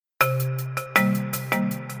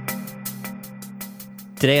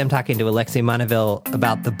Today I'm talking to Alexis Monneville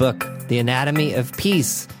about the book, The Anatomy of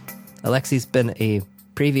Peace. Alexis's been a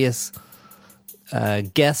previous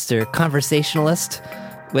guest or conversationalist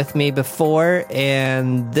with me before,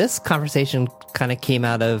 and this conversation kind of came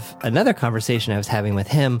out of another conversation I was having with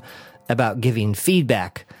him about giving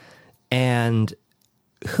feedback and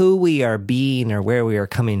who we are being or where we are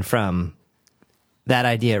coming from. That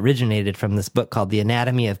idea originated from this book called The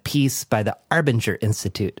Anatomy of Peace by the Arbinger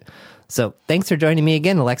Institute. So thanks for joining me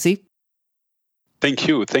again, Alexis. Thank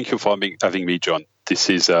you. Thank you for having me, John. This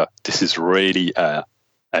is really an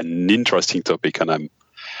interesting topic, and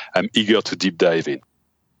I'm eager to deep dive in.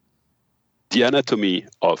 The Anatomy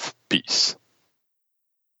of Peace.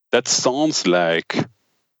 That sounds like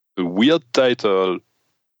a weird title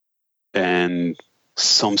and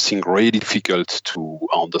something really difficult to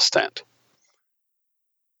understand.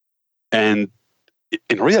 And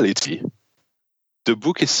in reality, the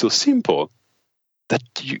book is so simple that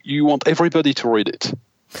you want everybody to read it.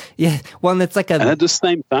 Yeah, well, and it's like and at the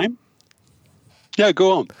same time, yeah,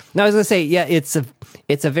 go on. No, I was going to say, yeah, it's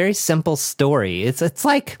a very simple story. It's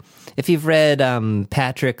like if you've read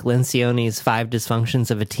Patrick Lencioni's 5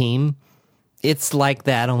 Dysfunctions of a Team, it's like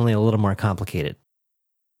that, only a little more complicated.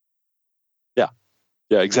 Yeah,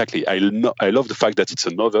 exactly. I love the fact that it's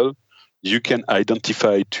a novel. You can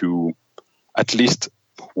identify to at least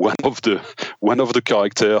one of the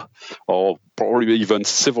character, or probably even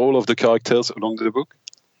several of the characters along the book,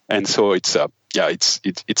 and so it's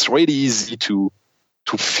really easy to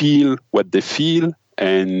feel what they feel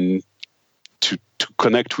and to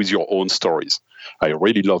connect with your own stories. I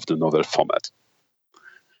really love the novel format.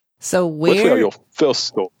 So what were your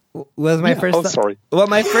first thoughts? Sorry. Well,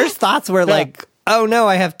 my first thoughts were like, oh no,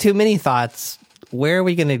 I have too many thoughts. What are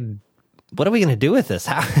we going to do with this?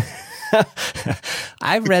 How?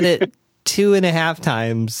 I've read it 2.5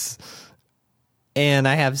 times, and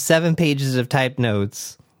I have 7 pages of typed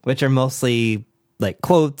notes, which are mostly like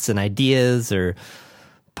quotes and ideas or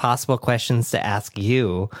possible questions to ask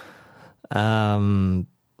you. So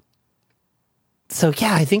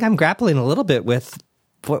yeah, I think I'm grappling a little bit with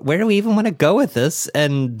where do we even want to go with this?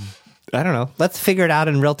 And I don't know. Let's figure it out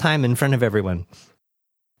in real time in front of everyone.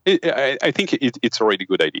 I think it's a really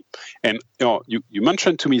good idea. And you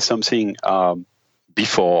mentioned to me something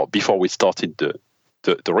before we started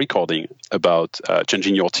the recording about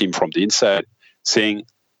changing your team from the inside, saying,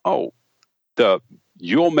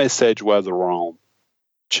 your message was around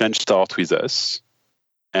change start with us,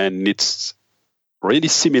 and it's really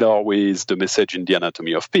similar with the message in The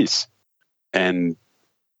Anatomy of Peace. And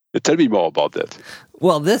tell me more about that.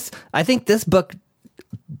 Well, I think this book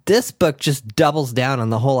just doubles down on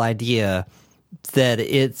the whole idea that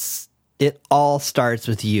it all starts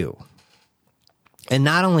with you. And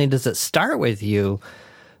not only does it start with you,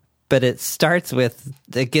 but it starts with,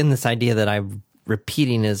 again, this idea that I'm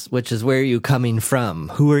repeating which is where are you coming from?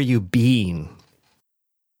 Who are you being?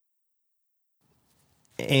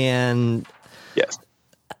 And yes.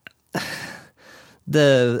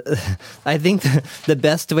 I think the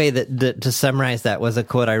best way to summarize that was a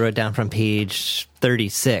quote I wrote down from page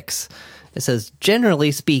 36. It says,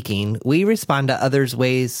 generally speaking, we respond to others'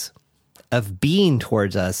 ways of being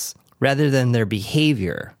towards us rather than their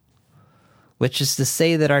behavior, which is to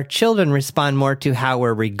say that our children respond more to how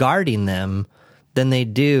we're regarding them than they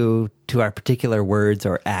do to our particular words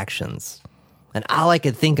or actions. And all I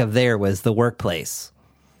could think of there was the workplace.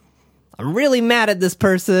 I'm really mad at this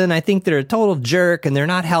person. I think they're a total jerk and they're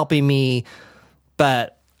not helping me,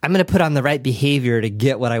 but I'm going to put on the right behavior to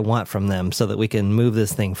get what I want from them so that we can move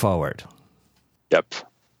this thing forward. Yep.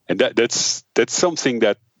 And that's something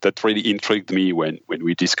that really intrigued me when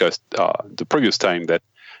we discussed the previous time, that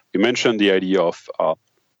you mentioned the idea of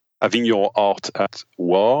having your heart at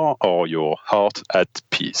war or your heart at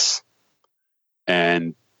peace.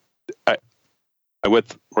 And I was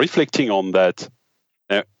reflecting on that.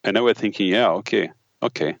 And I was thinking, okay.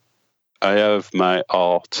 I have my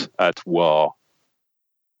heart at war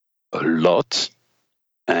a lot,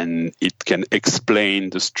 and it can explain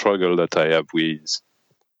the struggle that I have with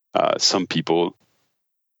some people,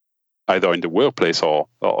 either in the workplace or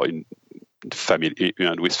in family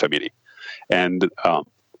and with family. And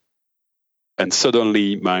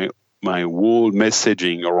suddenly my whole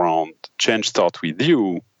messaging around change start with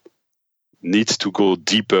you needs to go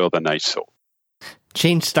deeper than I saw.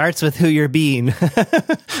 Change starts with who you're being.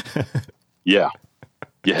 Yeah.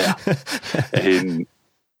 And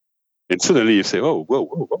suddenly you say, whoa,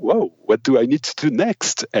 what do I need to do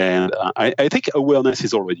next? And I think awareness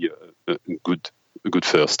is already a good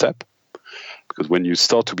first step, because when you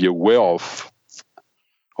start to be aware of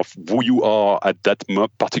who you are at that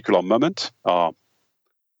particular moment,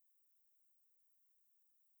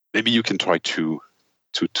 maybe you can try to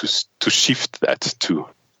shift that to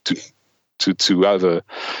have a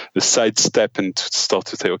side step and to start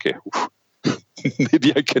to say, okay,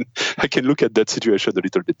 maybe I can look at that situation a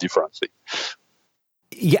little bit differently.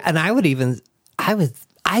 Yeah, and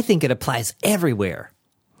I think it applies everywhere.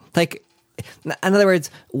 Like, in other words,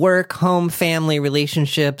 work, home, family,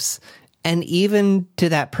 relationships, and even to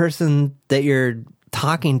that person that you're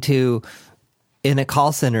talking to in a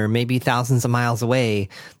call center, maybe thousands of miles away,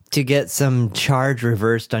 to get some charge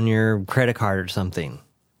reversed on your credit card or something.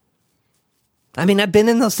 I mean, I've been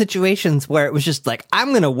in those situations where it was just like, I'm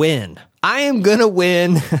going to win. I am going to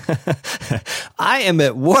win. I am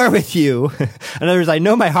at war with you. In other words, I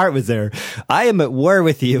know my heart was there. I am at war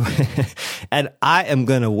with you and I am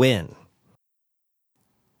going to win.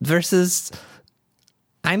 Versus,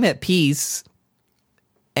 I'm at peace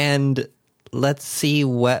and let's see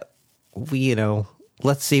what we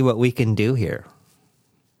can do here.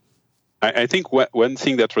 I think one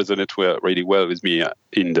thing that resonated really well with me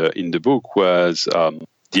in the book was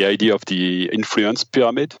the idea of the influence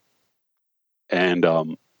pyramid. And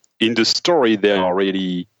in the story, they are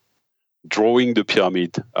really drawing the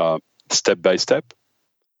pyramid step by step.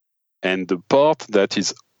 And the part that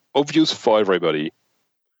is obvious for everybody,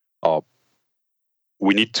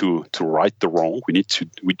 we need to right the wrong.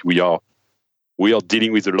 We are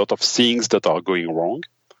dealing with a lot of things that are going wrong,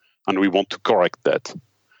 and we want to correct that.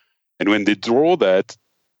 And when they draw that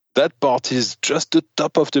part is just the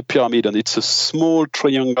top of the pyramid, and it's a small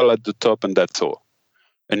triangle at the top, and that's all.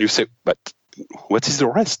 And you say, but what is the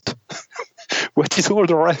rest? What is all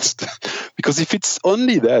the rest? Because if it's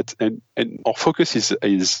only that, and our focus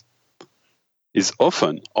is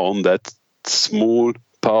often on that small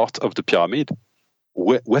part of the pyramid,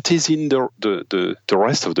 what is in the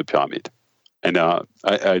rest of the pyramid? And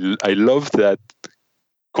I love that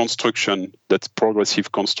construction, that progressive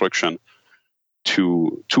construction,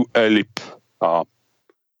 to help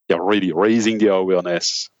really raising the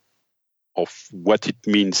awareness of what it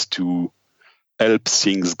means to help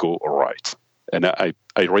things go right. And I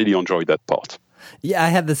really enjoy that part. Yeah, I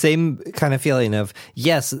had the same kind of feeling of,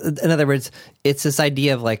 yes, in other words, it's this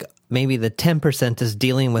idea of like maybe the 10% is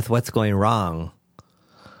dealing with what's going wrong,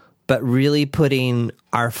 but really putting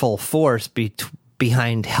our full force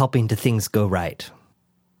behind helping things go right.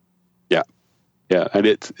 Yeah,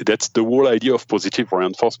 and that's the whole idea of positive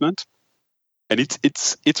reinforcement. And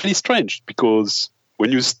it's really strange, because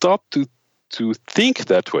when you start to think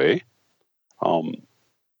that way, I'm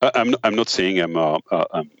not saying I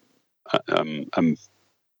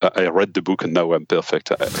read the book and now I'm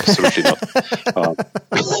perfect. Absolutely not.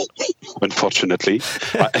 Unfortunately,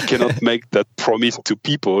 I cannot make that promise to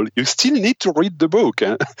people. You still need to read the book,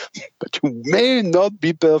 but you may not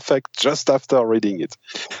be perfect just after reading it.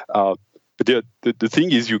 But the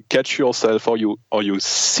thing is, you catch yourself, or you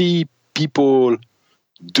see people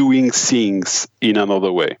doing things in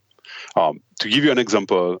another way. To give you an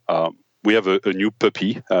example, we have a new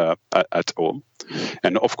puppy at home,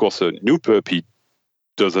 and of course, a new puppy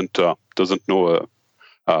doesn't know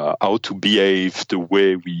how to behave the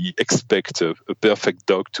way we expect a perfect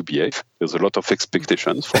dog to behave. There's a lot of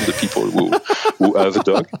expectations from the people who have a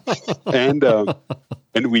dog, and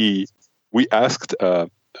we asked a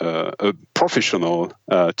professional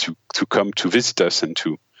to come to visit us and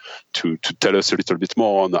to tell us a little bit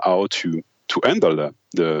more on how to handle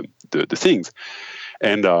the things.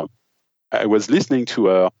 And I was listening to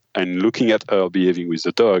her and looking at her behaving with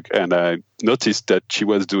the dog, and I noticed that she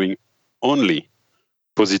was doing only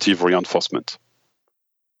positive reinforcement.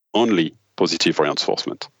 Only positive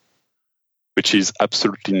reinforcement, which is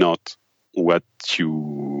absolutely not what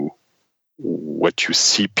you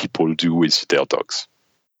see people do with their dogs,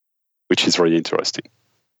 which is really interesting.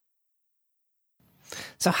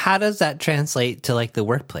 So how does that translate to like the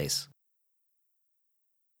workplace?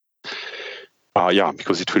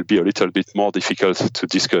 Because it will be a little bit more difficult to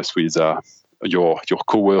discuss with your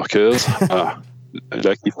coworkers,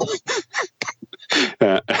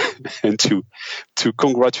 and to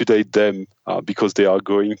congratulate them because they are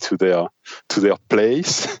going to their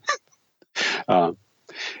place. I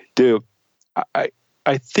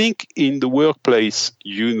think in the workplace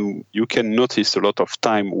you can notice a lot of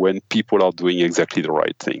time when people are doing exactly the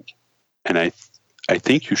right thing, and I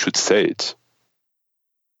think you should say it.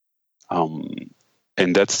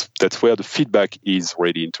 And that's where the feedback is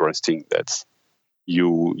really interesting. That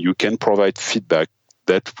you can provide feedback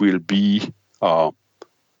that will be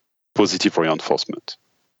positive reinforcement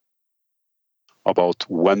about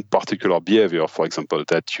one particular behavior, for example,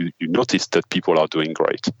 that you notice that people are doing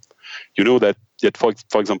great. You know that for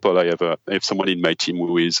example, I have someone in my team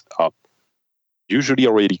who is usually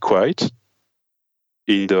already quiet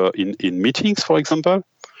in meetings, for example.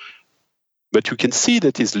 But you can see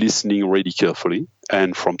that he's listening really carefully,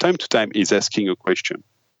 and from time to time he's asking a question.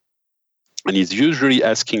 And he's usually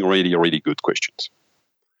asking really, really good questions.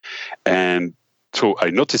 And so I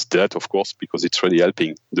noticed that, of course, because it's really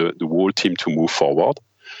helping the whole team to move forward.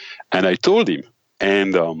 And I told him,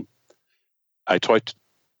 and I tried to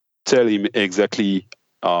tell him exactly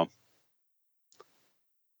the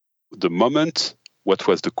moment, what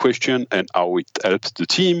was the question, and how it helped the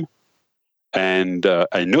team. And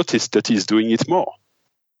I noticed that he's doing it more.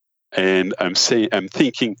 And I'm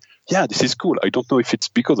thinking, yeah, this is cool. I don't know if it's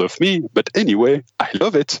because of me, but anyway, I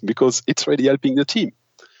love it because it's really helping the team.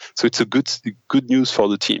 So it's a good news for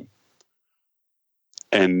the team.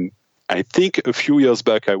 And I think a few years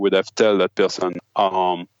back, I would have told that person,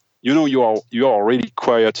 you are really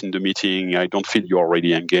quiet in the meeting. I don't feel you are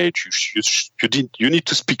really engaged. You need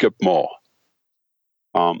to speak up more.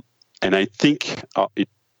 And I think it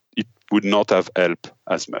would not have helped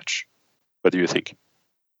as much. What do you think?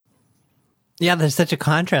 Yeah, there's such a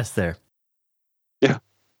contrast there. Yeah,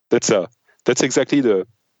 that's exactly the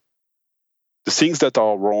things that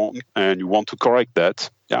are wrong, and you want to correct that.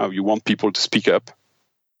 Yeah, you want people to speak up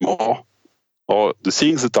more, or the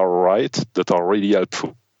things that are right, that are really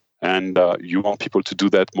helpful, and you want people to do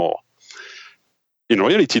that more. In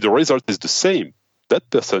reality, the result is the same. That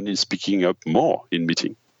person is speaking up more in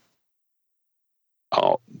meeting.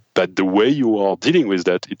 But the way you are dealing with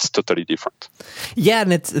that, it's totally different. Yeah,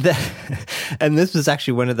 and and this was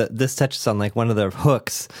actually this touches on like one of the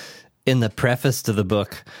hooks in the preface to the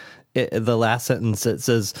book. The last sentence, it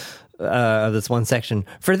says, this one section,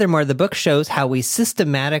 furthermore, the book shows how we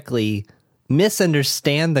systematically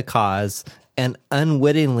misunderstand the cause and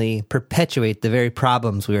unwittingly perpetuate the very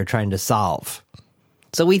problems we are trying to solve.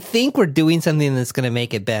 So we think we're doing something that's going to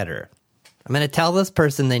make it better. I'm going to tell this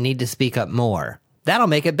person they need to speak up more. That'll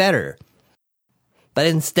make it better. But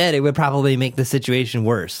instead, it would probably make the situation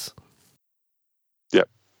worse. Yep.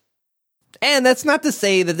 And that's not to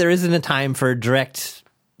say that there isn't a time for direct,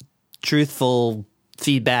 truthful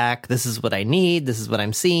feedback. This is what I need. This is what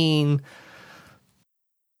I'm seeing.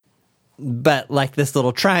 But like this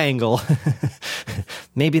little triangle,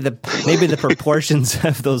 maybe the proportions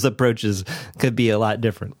of those approaches could be a lot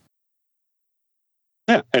different.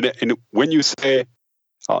 Yeah, and when you say,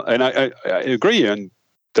 and I agree, and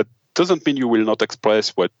that doesn't mean you will not express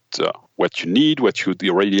what you need, what would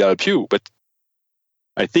really help you. But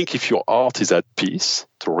I think if your heart is at peace,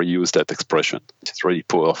 to reuse that expression, it's really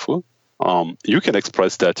powerful. You can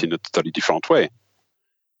express that in a totally different way,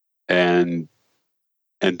 and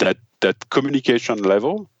that communication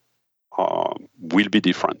level will be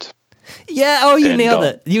different. Yeah. Oh, you nailed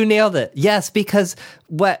it. You nailed it. Yes, because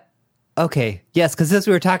what? Okay. Yes, because as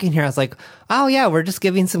we were talking here, I was like, oh yeah, we're just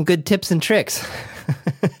giving some good tips and tricks.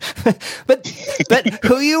 but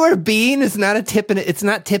who you are being is not a tip, and it's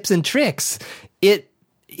not tips and tricks. It.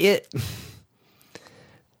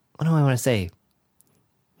 What do I want to say?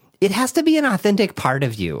 It has to be an authentic part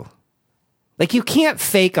of you. Like you can't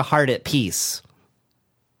fake a heart at peace.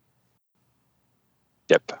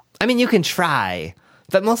 Yep. I mean, you can try,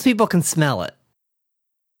 but most people can smell it.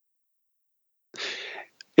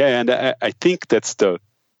 Yeah, and I think that's the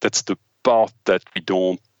part that we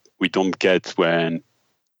don't get when,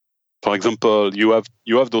 for example, you have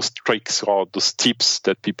those tricks or those tips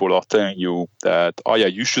that people are telling you that, oh yeah,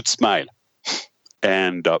 you should smile,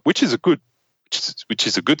 and which is a good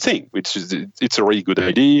thing. It's a really good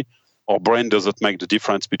idea. Our brain doesn't make the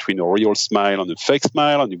difference between a real smile and a fake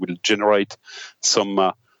smile, and it will generate some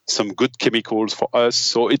good chemicals for us.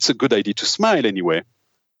 So it's a good idea to smile anyway.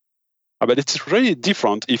 But it's really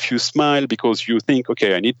different if you smile because you think,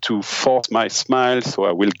 okay, I need to force my smile so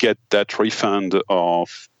I will get that refund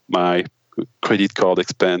of my credit card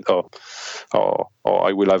expense, or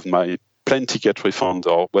I will have my plane ticket refund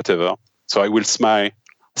or whatever. So I will smile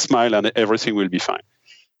and everything will be fine.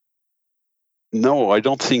 No, I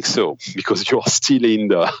don't think so, because you are still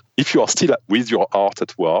if you are still with your heart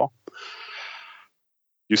at war,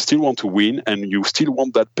 you still want to win and you still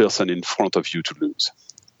want that person in front of you to lose.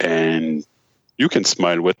 And you can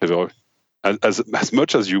smile whatever, as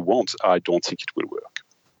much as you want. I don't think it will work.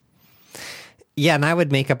 Yeah, and I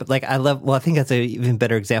would make up, like, I think that's an even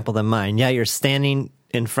better example than mine. Yeah, you're standing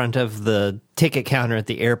in front of the ticket counter at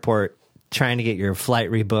the airport trying to get your flight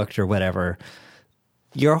rebooked or whatever.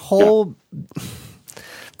 Your whole... Yeah.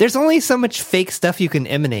 There's only so much fake stuff you can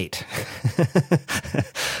emanate.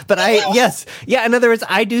 But in other words,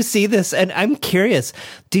 I do see this, and I'm curious.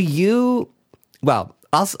 Well,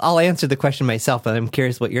 I'll answer the question myself, but I'm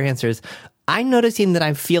curious what your answer is. I'm noticing that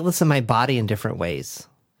I feel this in my body in different ways.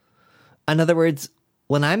 In other words,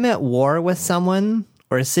 when I'm at war with someone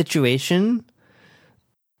or a situation,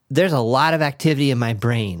 there's a lot of activity in my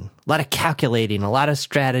brain, a lot of calculating, a lot of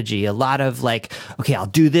strategy, a lot of like, okay, I'll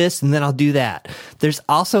do this and then I'll do that. There's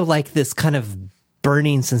also like this kind of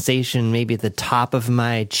burning sensation, maybe at the top of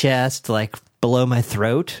my chest, like below my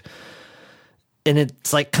throat. And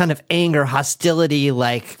it's like kind of anger, hostility,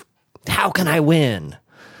 like, how can I win?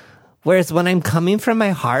 Whereas when I'm coming from my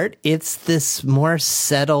heart, it's this more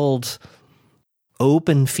settled,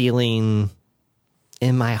 open feeling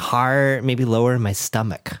in my heart, maybe lower in my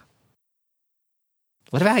stomach.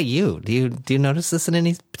 What about you? Do you notice this in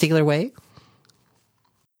any particular way?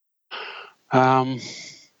 I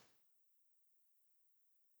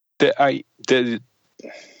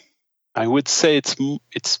would say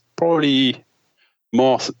it's probably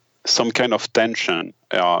more some kind of tension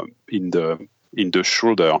in the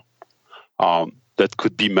shoulder. That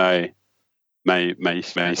could be my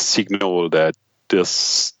signal that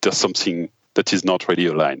there's something that is not really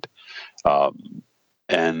aligned,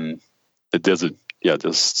 and there's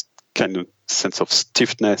kind of sense of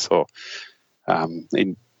stiffness, or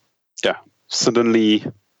suddenly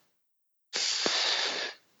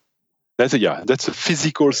that's a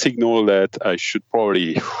physical signal that I should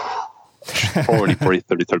probably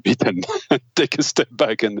breathe a little bit and take a step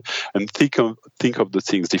back and think of the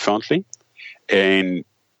things differently, and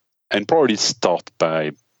probably start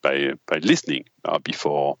by listening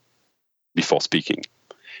before speaking.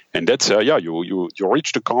 And that's you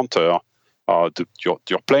reach the counter.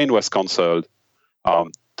 Your plane was canceled.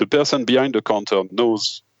 The person behind the counter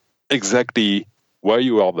knows exactly why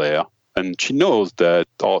you are there, and she knows that,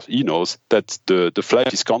 or he knows that the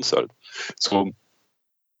flight is canceled. So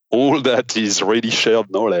all that is really shared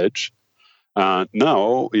knowledge.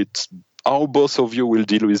 Now it's how both of you will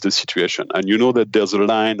deal with the situation, and you know that there's a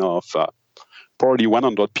line of probably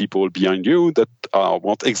 100 people behind you that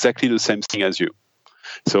want exactly the same thing as you.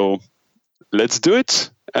 So let's do it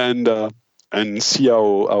and see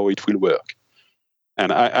how it will work.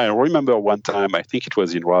 And I remember one time, I think it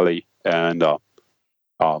was in Raleigh, and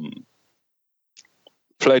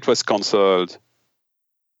flight was cancelled.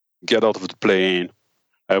 Get out of the plane.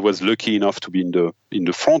 I was lucky enough to be in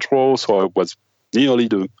the front row, so I was nearly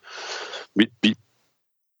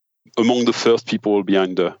among the first people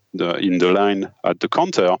behind in the line at the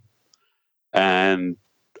counter, and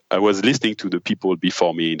I was listening to the people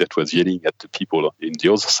before me that was yelling at the people in the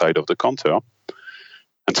other side of the counter.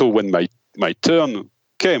 And so when my turn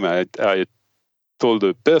came, I told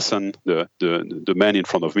the person, the man in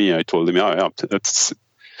front of me, I told him,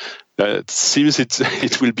 it seems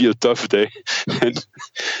it will be a tough day,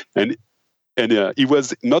 and he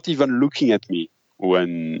was not even looking at me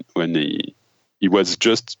when he was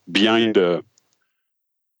just behind,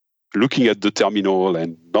 looking at the terminal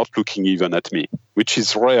and not looking even at me, which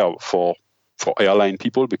is rare for airline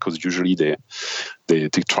people, because usually they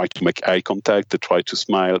try to make eye contact, they try to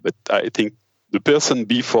smile. But I think the person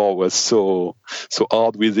before was so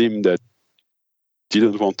hard with him that he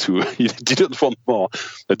didn't want more.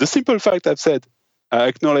 But the simple fact I've said, I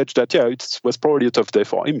acknowledge that, it was probably a tough day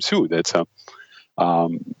for him too. That's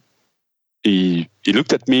he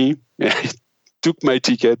looked at me, he took my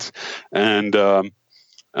ticket, and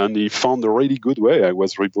he found a really good way. I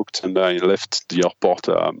was rebooked and I left the airport,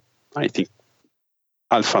 I think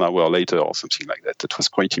half an hour later or something like that. That was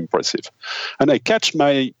quite impressive. And I catch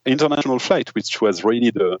my international flight, which was really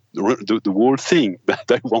the whole thing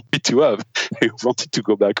that I wanted to have. I wanted to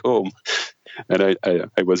go back home. And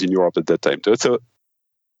I was in Europe at that time. So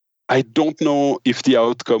I don't know if the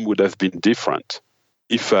outcome would have been different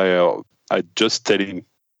if I just tell him,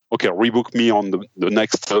 okay, rebook me on the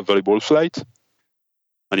next available flight.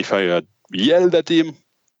 And if I had yelled at him,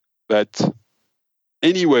 but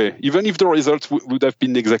anyway, even if the results would have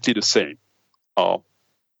been exactly the same,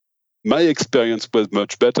 my experience was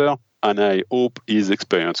much better, and I hope his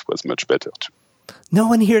experience was much better too.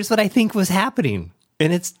 No, and here's what I think was happening,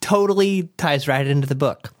 and it's totally ties right into the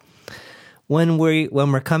book. When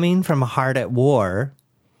we're coming from a heart at war,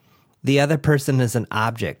 the other person is an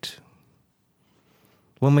object.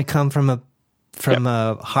 When we come from a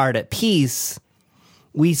heart at peace,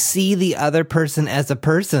 we see the other person as a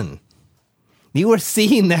person. You are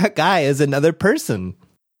seeing that guy as another person.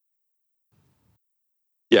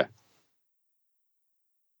 Yeah,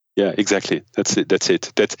 exactly. That's it.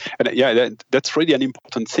 That's really an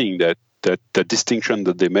important thing, that distinction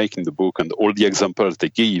that they make in the book, and all the examples they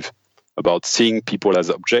give about seeing people as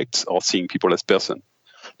objects or seeing people as person.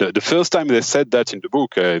 The first time they said that in the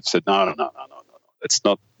book, I said, no. That's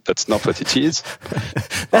That's not what it is.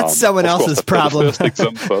 That's someone else's problem. The first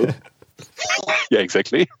example. Yeah,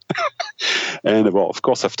 exactly. And well, of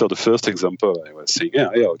course, after the first example, I was saying, yeah,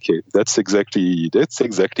 okay, that's exactly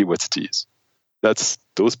what it is.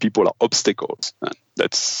 Those people are obstacles, and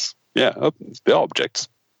they're objects.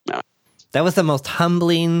 Yeah. That was the most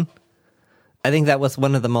humbling. I think that was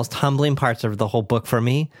one of the most humbling parts of the whole book for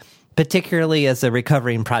me, particularly as a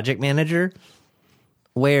recovering project manager,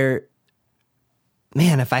 where,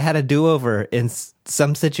 man, if I had a do-over in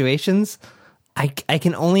some situations, I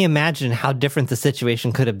can only imagine how different the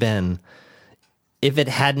situation could have been if it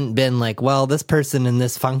hadn't been like, well, this person in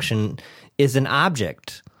this function is an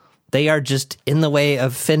object. They are just in the way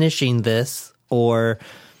of finishing this, or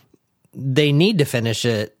they need to finish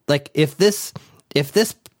it. Like if this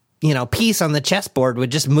piece on the chessboard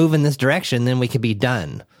would just move in this direction, then we could be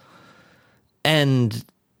done. And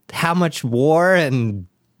how much war and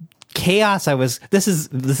chaos this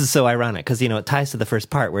is so ironic because, it ties to the first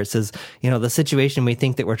part where it says, the situation we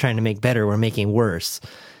think that we're trying to make better, we're making worse.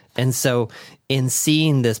 And so in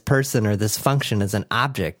seeing this person or this function as an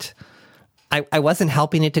object, I wasn't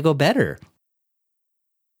helping it to go better.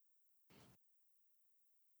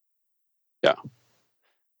 Yeah.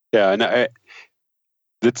 Yeah. And I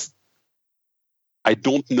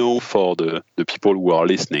don't know for the people who are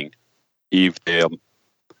listening, if they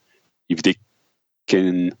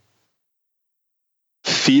can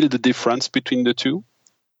feel the difference between the two.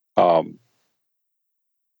 But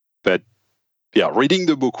yeah, reading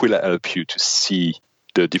the book will help you to see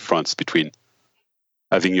the difference between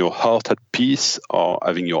having your heart at peace or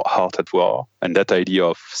having your heart at war, and that idea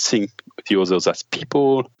of seeing the others as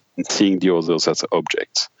people and seeing the others as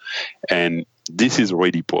objects. And this is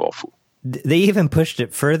really powerful. They even pushed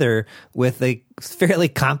it further with a fairly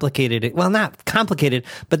complicated, well, not complicated,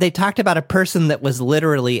 but they talked about a person that was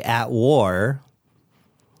literally at war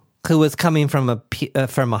who was coming from a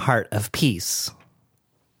heart of peace.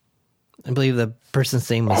 I believe the person's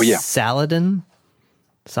name was Saladin.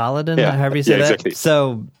 Saladin, however you say that. Exactly.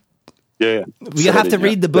 So you have to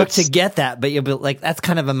read the book to get that, but you'll be like, that's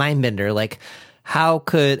kind of a mind bender. Like, how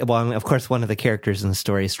could, well, of course, one of the characters in the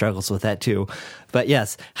story struggles with that too. But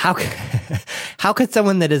yes, how could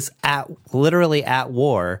someone that is literally at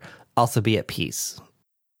war also be at peace?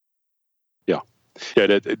 Yeah. Yeah.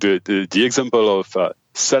 The example of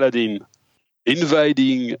Saladin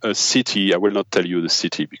invading a city. I will not tell you the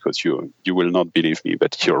city because you will not believe me,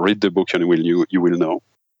 but you read the book and you will know.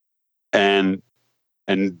 And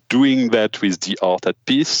doing that with the heart at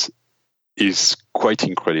peace is quite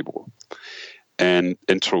incredible. And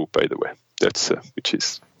true, by the way. That's which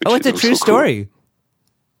is it's a true story.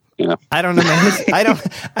 Cool. Yeah. I don't know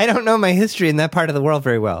I don't know my history in that part of the world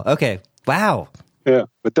very well. Okay. Wow. Yeah,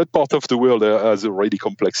 but that part of the world has a really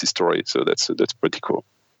complex history, so that's pretty cool.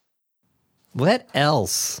 What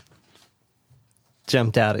else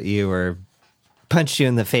jumped out at you or punched you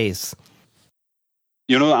in the face?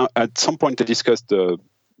 At some point they discussed the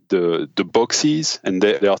boxes, and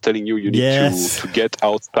they are telling you need to get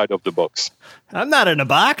outside of the box. I'm not in a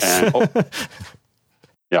box.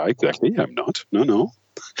 Yeah, exactly. I'm not. No.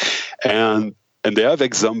 And they have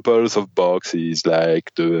examples of boxes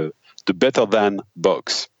like the better than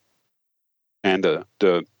box, and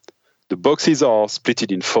the boxes are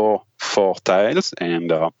split in four tiles, and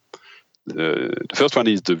the first one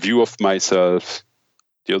is the view of myself,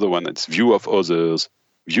 the other one is view of others,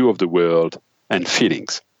 view of the world, and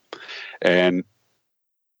feelings. And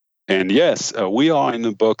yes, we are in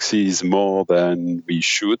the boxes more than we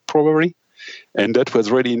should probably, and that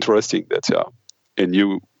was really interesting. And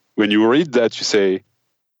when you read that, you say,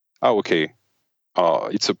 "Oh, okay,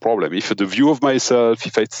 it's a problem. If the view of myself,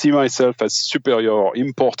 if I see myself as superior or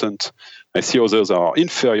important, I see others are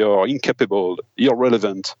inferior, incapable,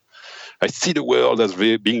 irrelevant. I see the world as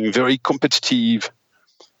being very competitive,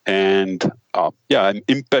 and I'm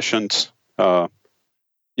impatient,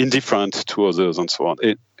 indifferent to others, and so on."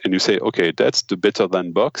 And you say, okay, that's the better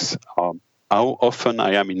than box. How often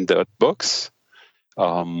I am in that box,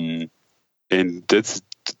 and that's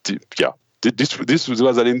This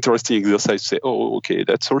was an interesting exercise to say, oh, okay,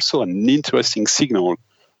 that's also an interesting signal.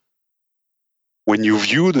 When you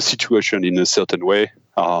view the situation in a certain way,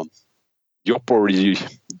 you're probably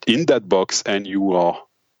in that box, and you are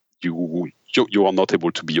not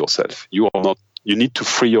able to be yourself. You need to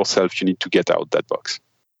free yourself. You need to get out that box.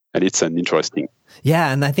 And it's an interesting.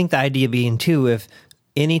 Yeah, and I think the idea being too, if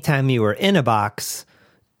anytime you were in a box,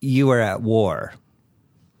 you were at war.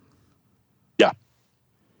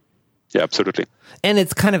 Yeah, absolutely. And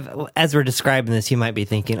it's kind of, as we're describing this, you might be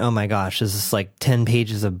thinking, oh my gosh, is this like 10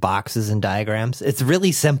 pages of boxes and diagrams? It's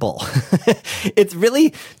really simple. It's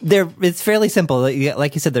fairly simple.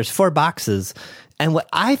 Like you said, there's 4 boxes. And what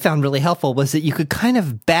I found really helpful was that you could kind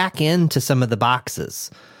of back into some of the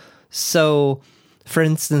boxes. So, for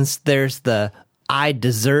instance, there's the I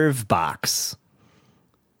deserve box.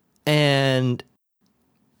 And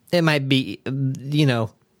it might be,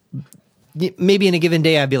 maybe in a given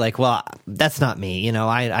day I'd be like, well, that's not me.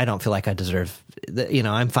 I don't feel like I deserve,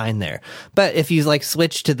 I'm fine there. But if you like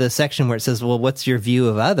switch to the section where it says, well, what's your view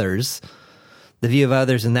of others? The view of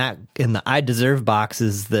others in the I deserve box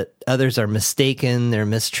is that others are mistaken, they're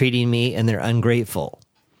mistreating me, and they're ungrateful.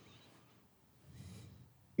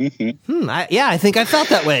 Mm-hmm. I think I felt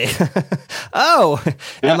that way.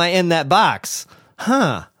 Am I in that box?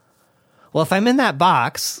 Huh. Well, if I'm in that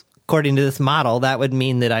box, according to this model, that would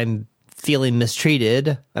mean that I'm feeling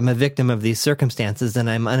mistreated, I'm a victim of these circumstances, and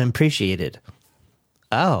I'm unappreciated.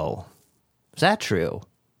 Oh, is that true?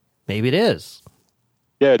 Maybe it is.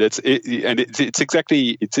 Yeah, that's it, and it's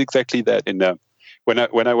exactly that. And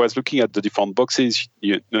when I was looking at the different boxes,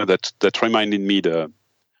 that reminded me the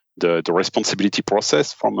responsibility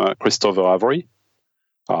process from Christopher Avery,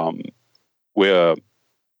 where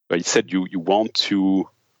he said you want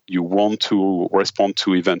to respond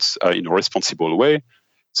to events in a responsible way.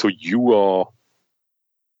 So you are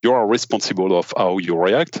responsible of how you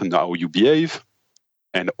react and how you behave,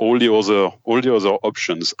 and all the other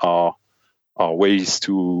options are ways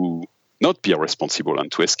to not be responsible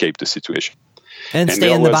and to escape the situation and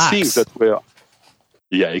stay in the box. Things that were,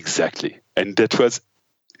 yeah, exactly, and that was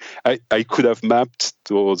I could have mapped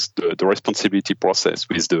the responsibility process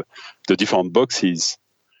with the different boxes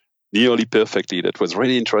nearly perfectly. That was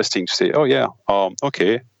really interesting to say. Oh yeah,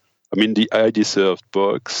 okay. I'm in the I deserved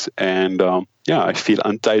box, and I feel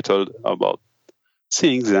entitled about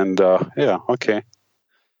things, and okay,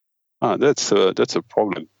 that's a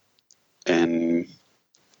problem, and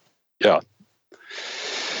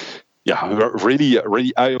really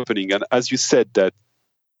really eye opening. And as you said, that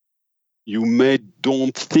you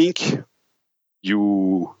don't think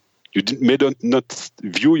you may not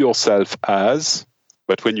view yourself as,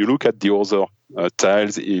 but when you look at the other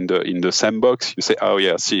tiles in the sandbox, you say, oh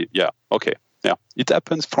yeah, see, yeah, okay, yeah, it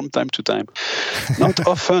happens from time to time. Not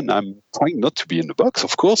often. I'm trying not to be in the box,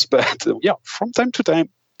 of course, but from time to time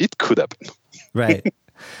it could happen. Right.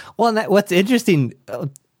 Well, what's interesting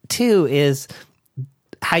too is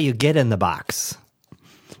how you get in the box,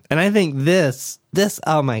 and I think this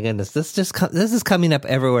oh my goodness, this is coming up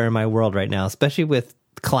everywhere in my world right now, especially with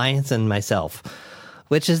clients and myself,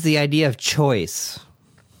 which is the idea of choice.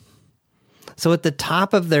 So at the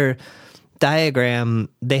top of their diagram,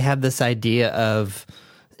 they have this idea of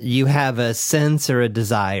you have a sense or a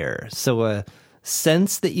desire. So a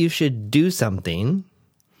sense that you should do something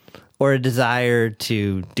or a desire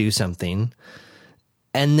to do something.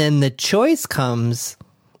 And then the choice comes,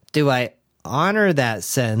 do I honor that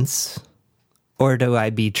sense or do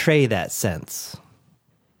I betray that sense?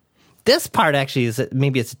 This part actually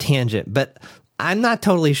maybe it's a tangent, but I'm not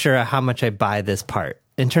totally sure how much I buy this part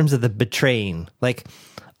in terms of the betraying, like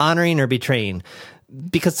honoring or betraying,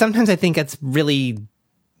 because sometimes I think it's really,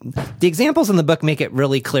 the examples in the book make it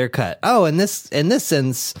really clear cut. Oh, in this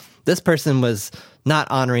sense, this person was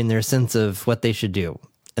not honoring their sense of what they should do.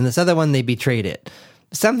 And this other one, they betrayed it.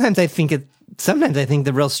 Sometimes I think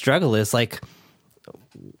the real struggle is like,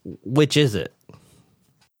 which is it?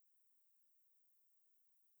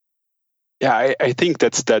 Yeah, I think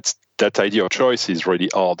that idea of choice is really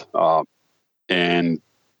hard. And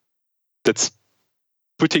that's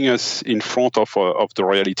putting us in front of the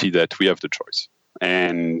reality that we have the choice.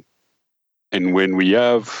 And when we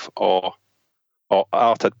have our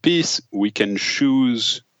heart at peace, we can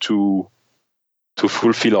choose to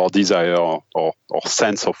fulfill our desire or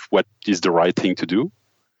sense of what is the right thing to do.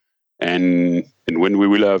 And when we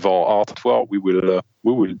will have our heart at war, we will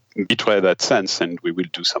betray that sense and we will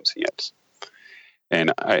do something else.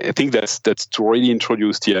 And I think that's to really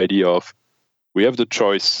introduce the idea of, we have the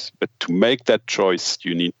choice, but to make that choice,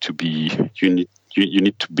 you need to be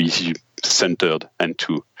centered and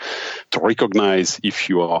to recognize if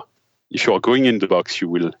you are going in the box, you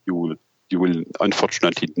will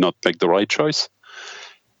unfortunately not make the right choice.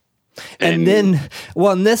 And then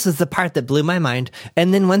this is the part that blew my mind.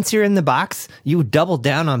 And then once you're in the box, you double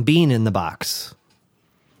down on being in the box.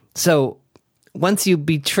 So once you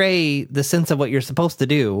betray the sense of what you're supposed to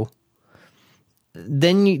do,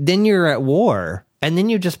 then you're at war, and then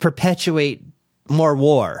you just perpetuate more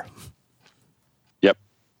war. Yep,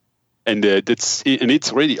 and it's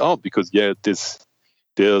really hard because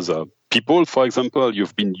there's people, for example,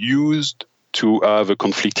 you've been used to have a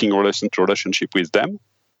conflicting relationship with them,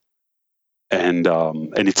 and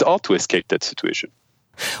it's hard to escape that situation.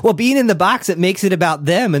 Well, being in the box, it makes it about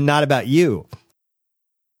them and not about you.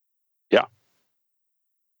 Yeah.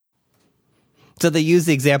 So they use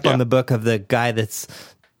the example in the book of the guy that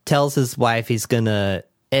tells his wife he's going to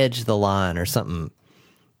edge the lawn or something,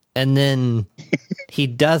 and then he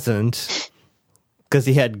doesn't because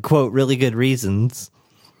he had, quote, really good reasons.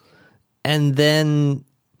 And then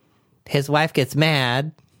his wife gets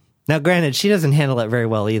mad. Now, granted, she doesn't handle it very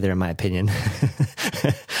well either, in my opinion.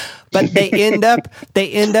 But they end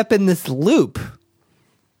up in this loop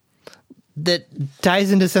that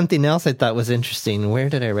ties into something else I thought was interesting. Where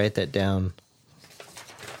did I write that down?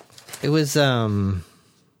 It was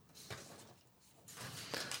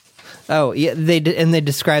they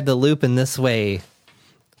describe the loop in this way.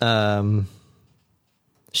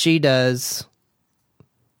 She does,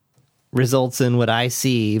 results in what I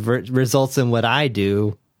see, results in what I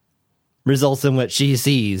do, results in what she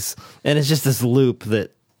sees. And it's just this loop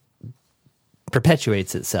that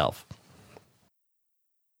perpetuates itself.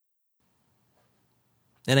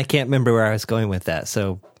 And I can't remember where I was going with that,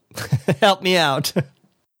 so help me out.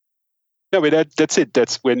 No, but that's it.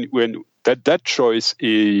 That's when that choice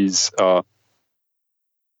is not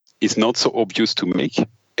so obvious to make,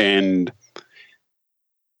 and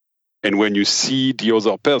when you see the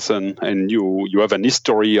other person and you have an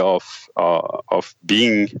history of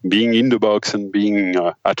being in the box and being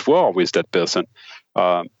at war with that person,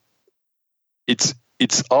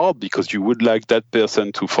 it's hard because you would like that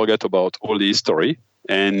person to forget about all the history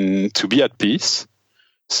and to be at peace,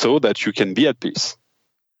 so that you can be at peace.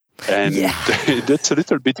 And that's a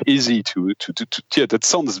little bit easy to that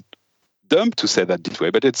sounds dumb to say that this way,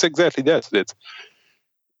 but it's exactly that.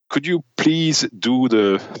 Could you please do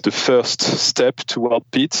the first step toward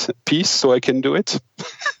peace so I can do it?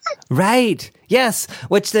 Right. Yes.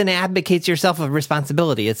 Which then advocates yourself of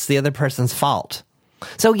responsibility. It's the other person's fault.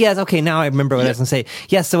 So yes, okay, now I remember what I was going to say.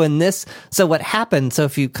 Yes, so what happened, so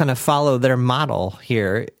if you kind of follow their model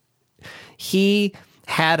here, he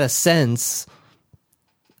had a sense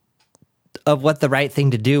of what the right thing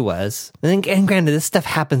to do was. And granted, this stuff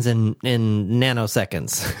happens in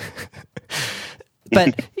nanoseconds.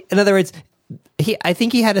 But in other words, I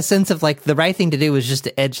think he had a sense of like the right thing to do was just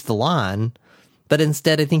to edge the lawn, but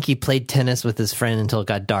instead I think he played tennis with his friend until it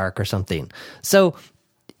got dark or something. So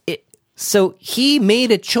he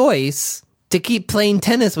made a choice to keep playing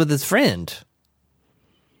tennis with his friend.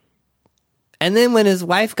 And then when his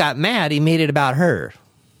wife got mad, he made it about her.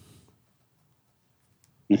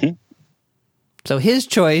 Mm-hmm. So his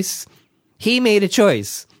choice, he made a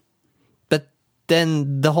choice. But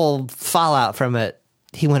then the whole fallout from it,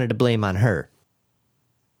 he wanted to blame on her.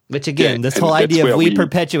 Which again, this whole idea of we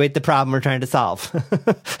perpetuate the problem we're trying to solve.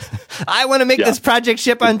 I want to make this project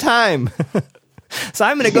ship on time. So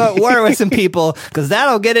I'm going to go at war with some people because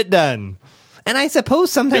that'll get it done. And I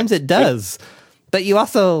suppose sometimes it does. But you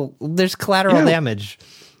also, there's collateral damage.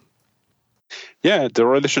 Yeah, the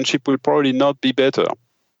relationship will probably not be better.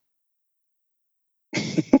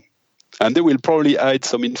 And they will probably hide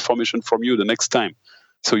some information from you the next time.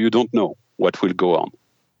 So you don't know what will go on.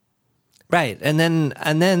 Right. And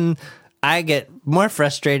then I get more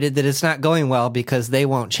frustrated that it's not going well because they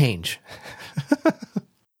won't change.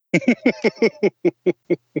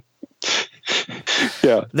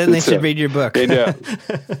 Then they should read your book. And, or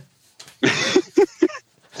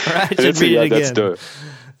I should read it again.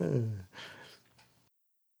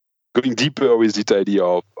 Going deeper with this idea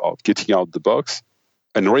of getting out the box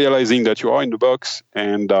and realizing that you are in the box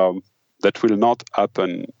and that will not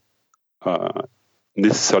happen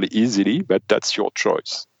necessarily easily, but that's your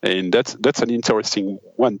choice. And that's an interesting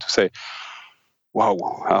one to say,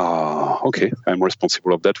 wow, okay, I'm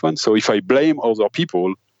responsible of that one. So if I blame other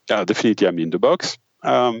people, definitely I'm in the box.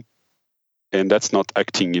 And that's not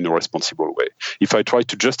acting in a responsible way. If I try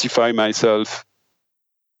to justify myself,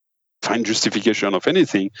 find justification of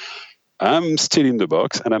anything, I'm still in the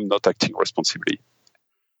box and I'm not acting responsibly.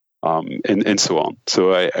 And so on.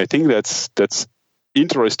 So I think that's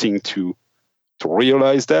interesting to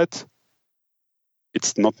realize that.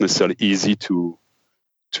 It's not necessarily easy to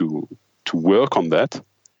work on that.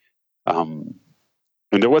 And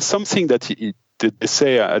there was something that they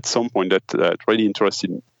say at some point that really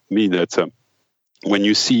interested me, that when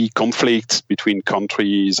you see conflicts between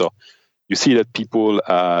countries, or you see that people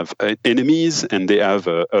have enemies and they have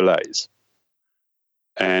allies.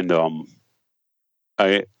 And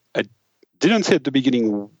I didn't say at the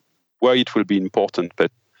beginning why it will be important,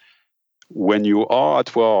 but when you are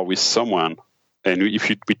at war with someone, and if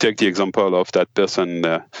we take the example of that person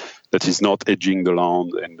that is not edging the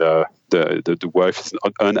land, and the wife is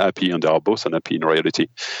unhappy, and they are both unhappy in reality.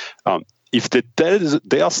 If they tell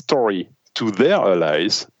their story to their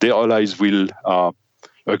allies will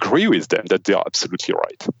agree with them that they are absolutely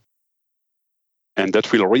right. And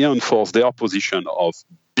that will reinforce their position of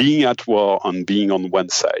being at war and being on one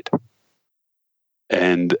side.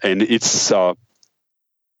 And it's and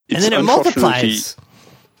then it multiplies.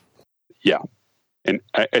 Yeah. And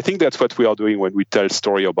I think that's what we are doing when we tell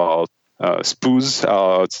story about spouses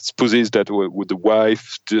that the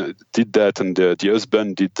wife did that, and the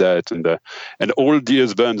husband did that, and all the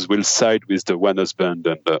husbands will side with the one husband,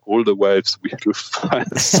 and all the wives will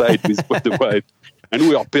side with the wife, and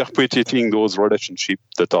we are perpetuating those relationships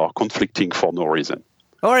that are conflicting for no reason.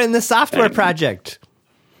 Or in the software project,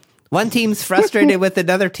 one team's frustrated with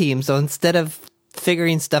another team, so instead of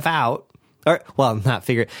figuring stuff out,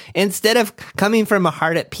 instead of coming from a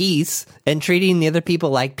heart at peace and treating the other people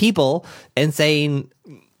like people and saying,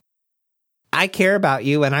 I care about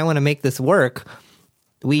you and I want to make this work,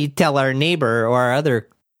 we tell our neighbor or our other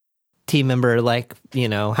team member,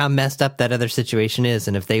 how messed up that other situation is.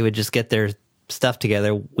 And if they would just get their stuff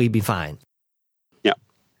together, we'd be fine. Yeah.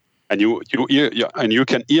 And you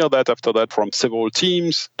can hear that after that from several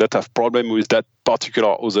teams that have problem with that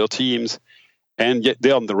particular other teams. And yet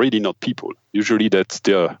they are really not people. Usually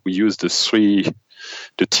we use the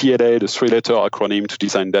TLA, the three-letter acronym to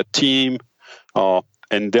design that team,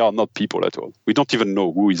 and they are not people at all. We don't even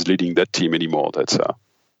know who is leading that team anymore. That's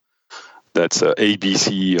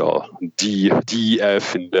ABC or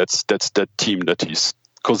DEF, and that's that team that is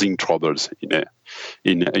causing troubles in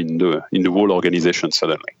the whole organization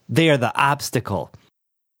suddenly. They are the obstacle.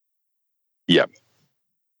 Yeah.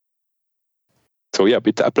 So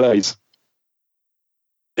it applies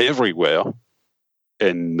everywhere,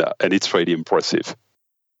 and it's really impressive.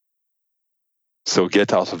 So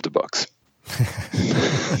get out of the box.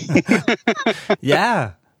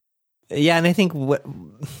 Yeah, and I think what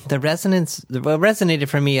resonated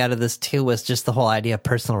for me out of this too was just the whole idea of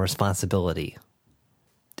personal responsibility,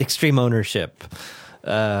 extreme ownership,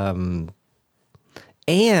 and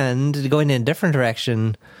going in a different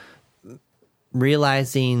direction,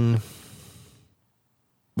 realizing.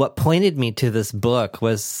 What pointed me to this book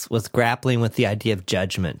was grappling with the idea of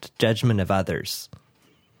judgment of others,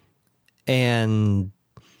 and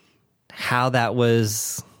how that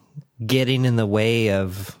was getting in the way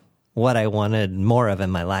of what I wanted more of in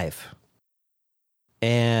my life.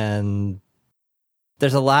 And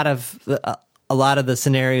there's a lot of the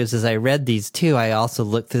scenarios as I read these too, I also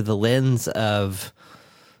looked through the lens of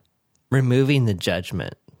removing the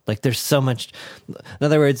judgment. There's so much. In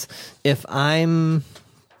other words, if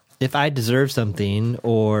I deserve something,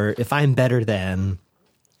 or if I'm better than,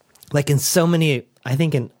 in so many, I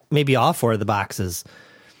think in maybe all four of the boxes,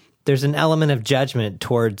 there's an element of judgment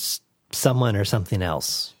towards someone or something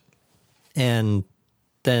else. And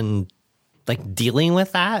then, dealing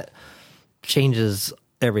with that changes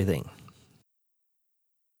everything.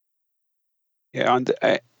 Yeah, and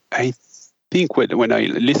I think when I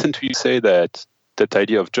listen to you say that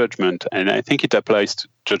idea of judgment, and I think it applies to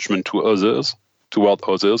judgment toward others,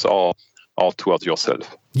 or toward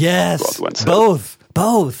yourself. Yes, both.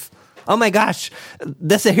 Oh my gosh,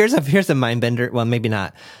 here's a mind bender. Well, maybe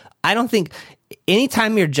not. I don't think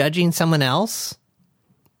anytime you're judging someone else,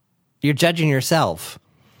 you're judging yourself.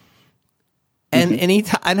 And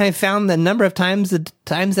and I found the number of times that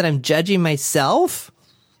I'm judging myself,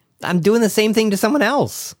 I'm doing the same thing to someone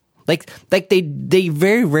else. They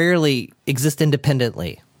very rarely exist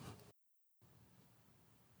independently.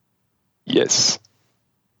 Yes.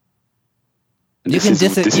 You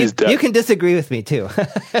can disagree with me too.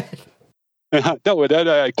 No,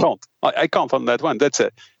 I can't. I can't on that one. That's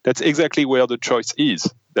exactly where the choice is.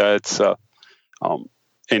 That's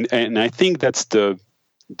and I think that's the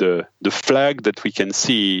flag that we can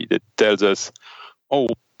see that tells us, oh,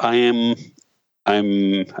 I'm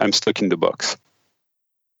stuck in the box,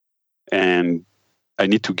 and I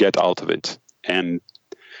need to get out of it. And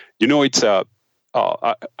it's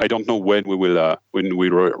I don't know when we will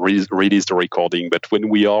release the recording, but when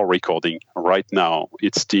we are recording right now,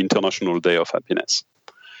 it's the International Day of Happiness,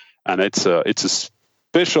 and it's a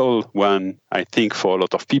special one, I think, for a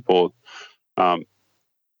lot of people,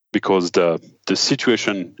 because the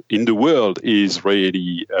situation in the world is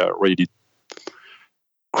really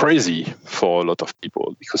crazy for a lot of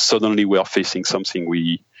people, because suddenly we are facing something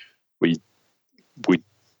we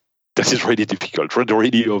that is really difficult,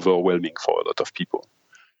 really overwhelming for a lot of people.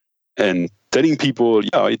 And telling people,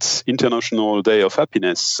 it's International Day of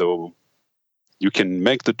Happiness, so you can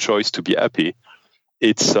make the choice to be happy.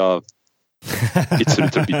 It's it's a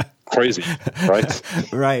little bit crazy,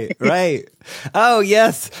 right? Right. Oh,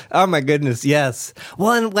 yes. Oh, my goodness. Yes.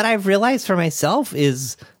 Well, and what I've realized for myself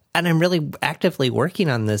is, and I'm really actively working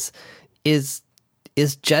on this, is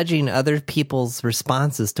judging other people's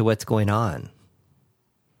responses to what's going on.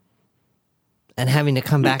 And having to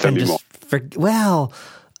come back and just,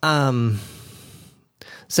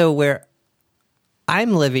 so where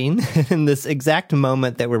I'm living in this exact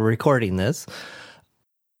moment that we're recording this,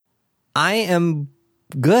 I am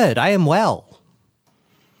good. I am well.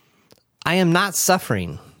 I am not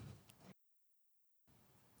suffering.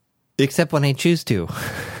 Except when I choose to.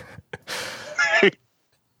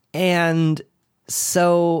 And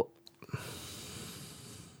so,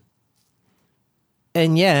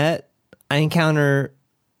 and yet, I encounter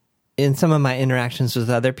in some of my interactions with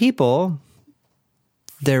other people,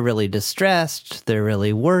 they're really distressed, they're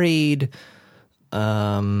really worried,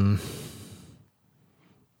 any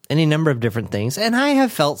number of different things. And I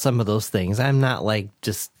have felt some of those things. I'm not like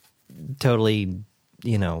just totally,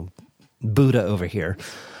 Buddha over here.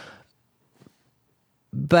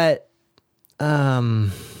 But, so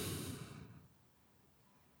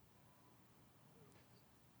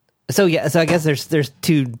I guess there's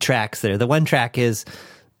two tracks there. The one track is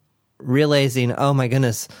realizing, oh my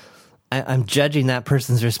goodness, I'm judging that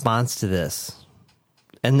person's response to this.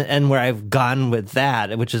 And where I've gone with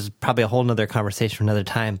that, which is probably a whole nother conversation for another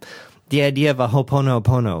time, the idea of a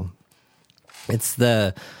Ho'oponopono. It's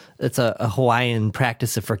a Hawaiian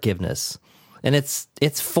practice of forgiveness. And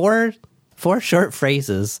it's four short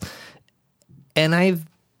phrases. And I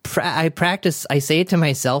practice, I say it to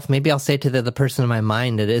myself, maybe I'll say it to the other person in my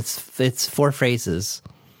mind, that it's four phrases.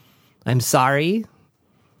 I'm sorry.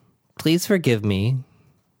 Please forgive me.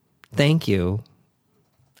 Thank you.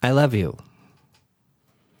 I love you.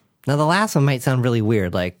 Now, the last one might sound really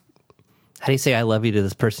weird. Like, how do you say I love you to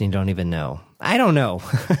this person you don't even know? I don't know.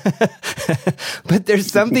 But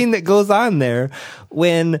there's something that goes on there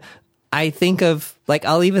when I think of, like,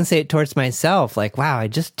 I'll even say it towards myself. Like, wow, I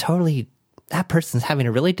just totally, that person's having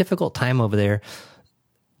a really difficult time over there.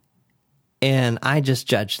 And I just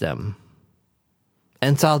judge them.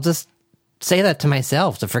 And so I'll just say that to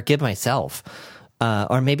myself to forgive myself.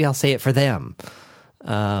 Or maybe I'll say it for them.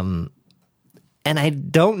 And I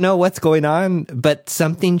don't know what's going on, but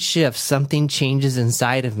something shifts, something changes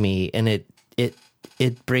inside of me, and it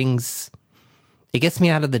gets me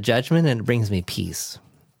out of the judgment and it brings me peace.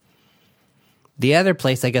 The other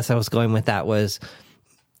place I guess I was going with that was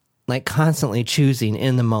like constantly choosing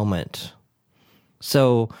in the moment.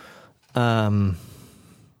 So, again,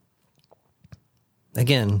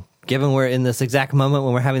 given we're in this exact moment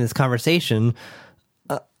when we're having this conversation,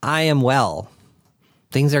 I am well.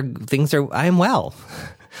 Things are, I am well.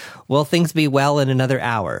 Will things be well in another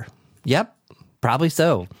hour? Yep, probably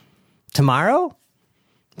so. Tomorrow?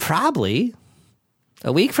 Probably.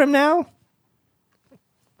 A week from now?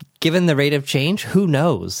 Given the rate of change, who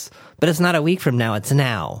knows? But it's not a week from now, it's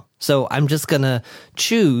now. So I'm just going to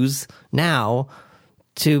choose now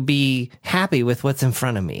to be happy with what's in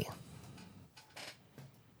front of me.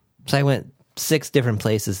 So I went 6 different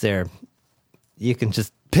places there. You can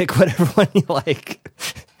just pick whatever one you like.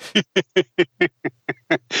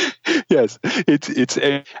 Yes, it's.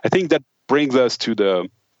 I think that brings us to the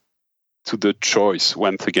choice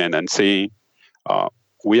once again, and saying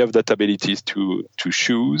we have that abilities to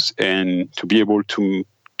choose and to be able to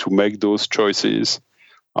make those choices.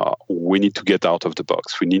 We need to get out of the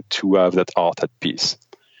box. We need to have that heart at peace,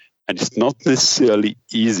 and it's not necessarily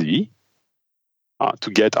easy to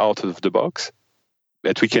get out of the box.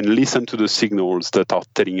 That we can listen to the signals that are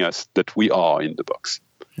telling us that we are in the box.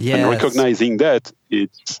 Yes. And recognizing that,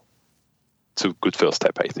 it's a good first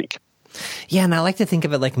step, I think. Yeah, and I like to think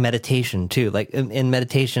of it like meditation, too. Like in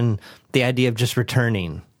meditation, the idea of just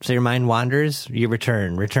returning. So your mind wanders, you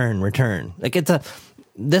return. Like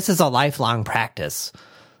this is a lifelong practice.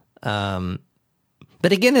 But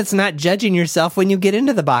again, it's not judging yourself when you get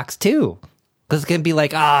into the box, too. Because it can be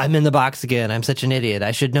like, I'm in the box again. I'm such an idiot.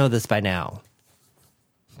 I should know this by now.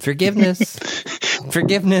 Forgiveness,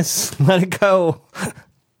 let it go.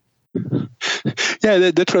 Yeah,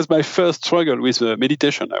 that was my first struggle with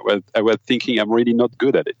meditation. I was thinking I'm really not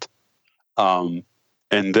good at it. And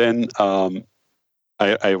then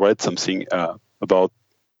I read something about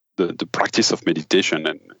the practice of meditation,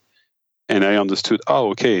 and I understood,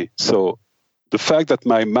 okay, so the fact that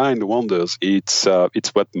my mind wanders, it's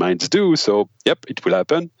what minds do, so yep, it will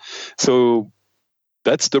happen. So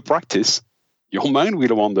that's the practice. Your mind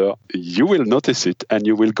will wander, you will notice it, and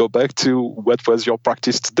you will go back to what was your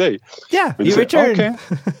practice today. Yeah, you return. Okay.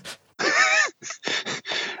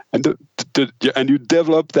 And and you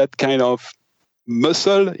develop that kind of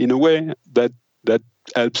muscle in a way that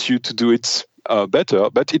helps you to do it better.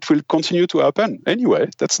 But it will continue to happen anyway.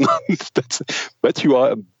 But you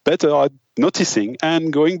are better at noticing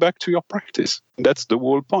and going back to your practice. That's the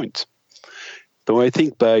whole point. So I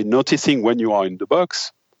think by noticing when you are in the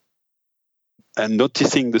box and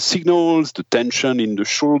noticing the signals, the tension in the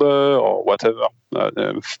shoulder or whatever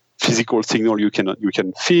physical signal you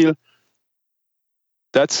can feel,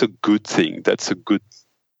 that's a good thing. That's a good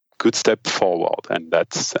step forward, and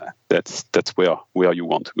that's where you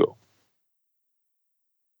want to go.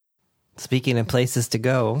 Speaking of places to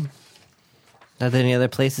go, are there any other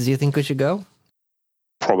places you think we should go?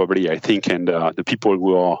 Probably, I think, and the people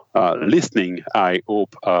who are listening, I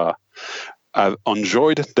hope have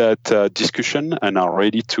enjoyed that discussion and are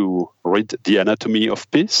ready to read The Anatomy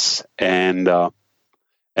of Peace. And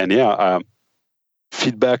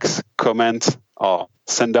feedbacks, comments, or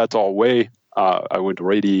send that our way. I would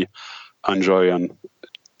really enjoy and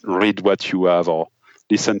read what you have or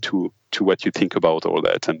listen to what you think about all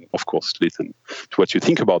that. And of course, listen to what you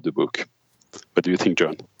think about the book. What do you think,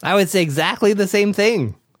 John? I would say exactly the same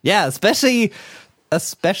thing. Yeah, especially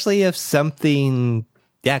if something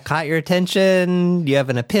caught your attention, you have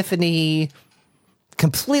an epiphany,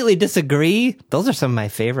 completely disagree. Those are some of my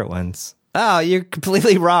favorite ones. Oh, you're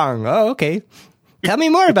completely wrong. Oh, okay. Tell me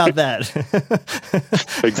more about that.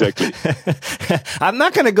 Exactly. I'm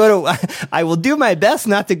not going to I will do my best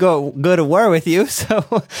not to go to war with you. So,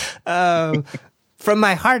 from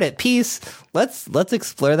my heart at peace, let's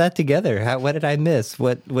explore that together. What did I miss?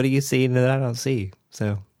 What are you seeing that I don't see?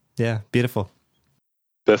 So, yeah, beautiful.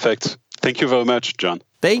 Perfect. Thank you very much, John.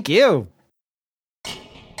 Thank you.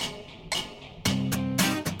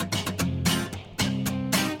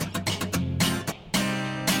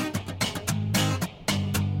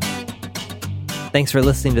 Thanks for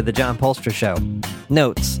listening to The John Poelstra Show.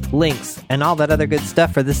 Notes, links, and all that other good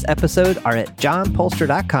stuff for this episode are at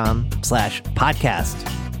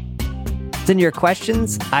johnpoelstra.com/podcast. Send your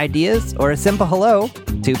questions, ideas, or a simple hello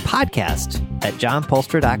to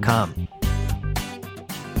podcast@johnpoelstra.com.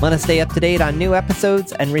 Want to stay up to date on new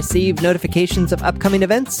episodes and receive notifications of upcoming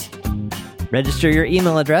events? Register your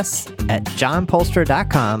email address at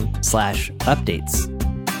johnpoelstra.com/updates.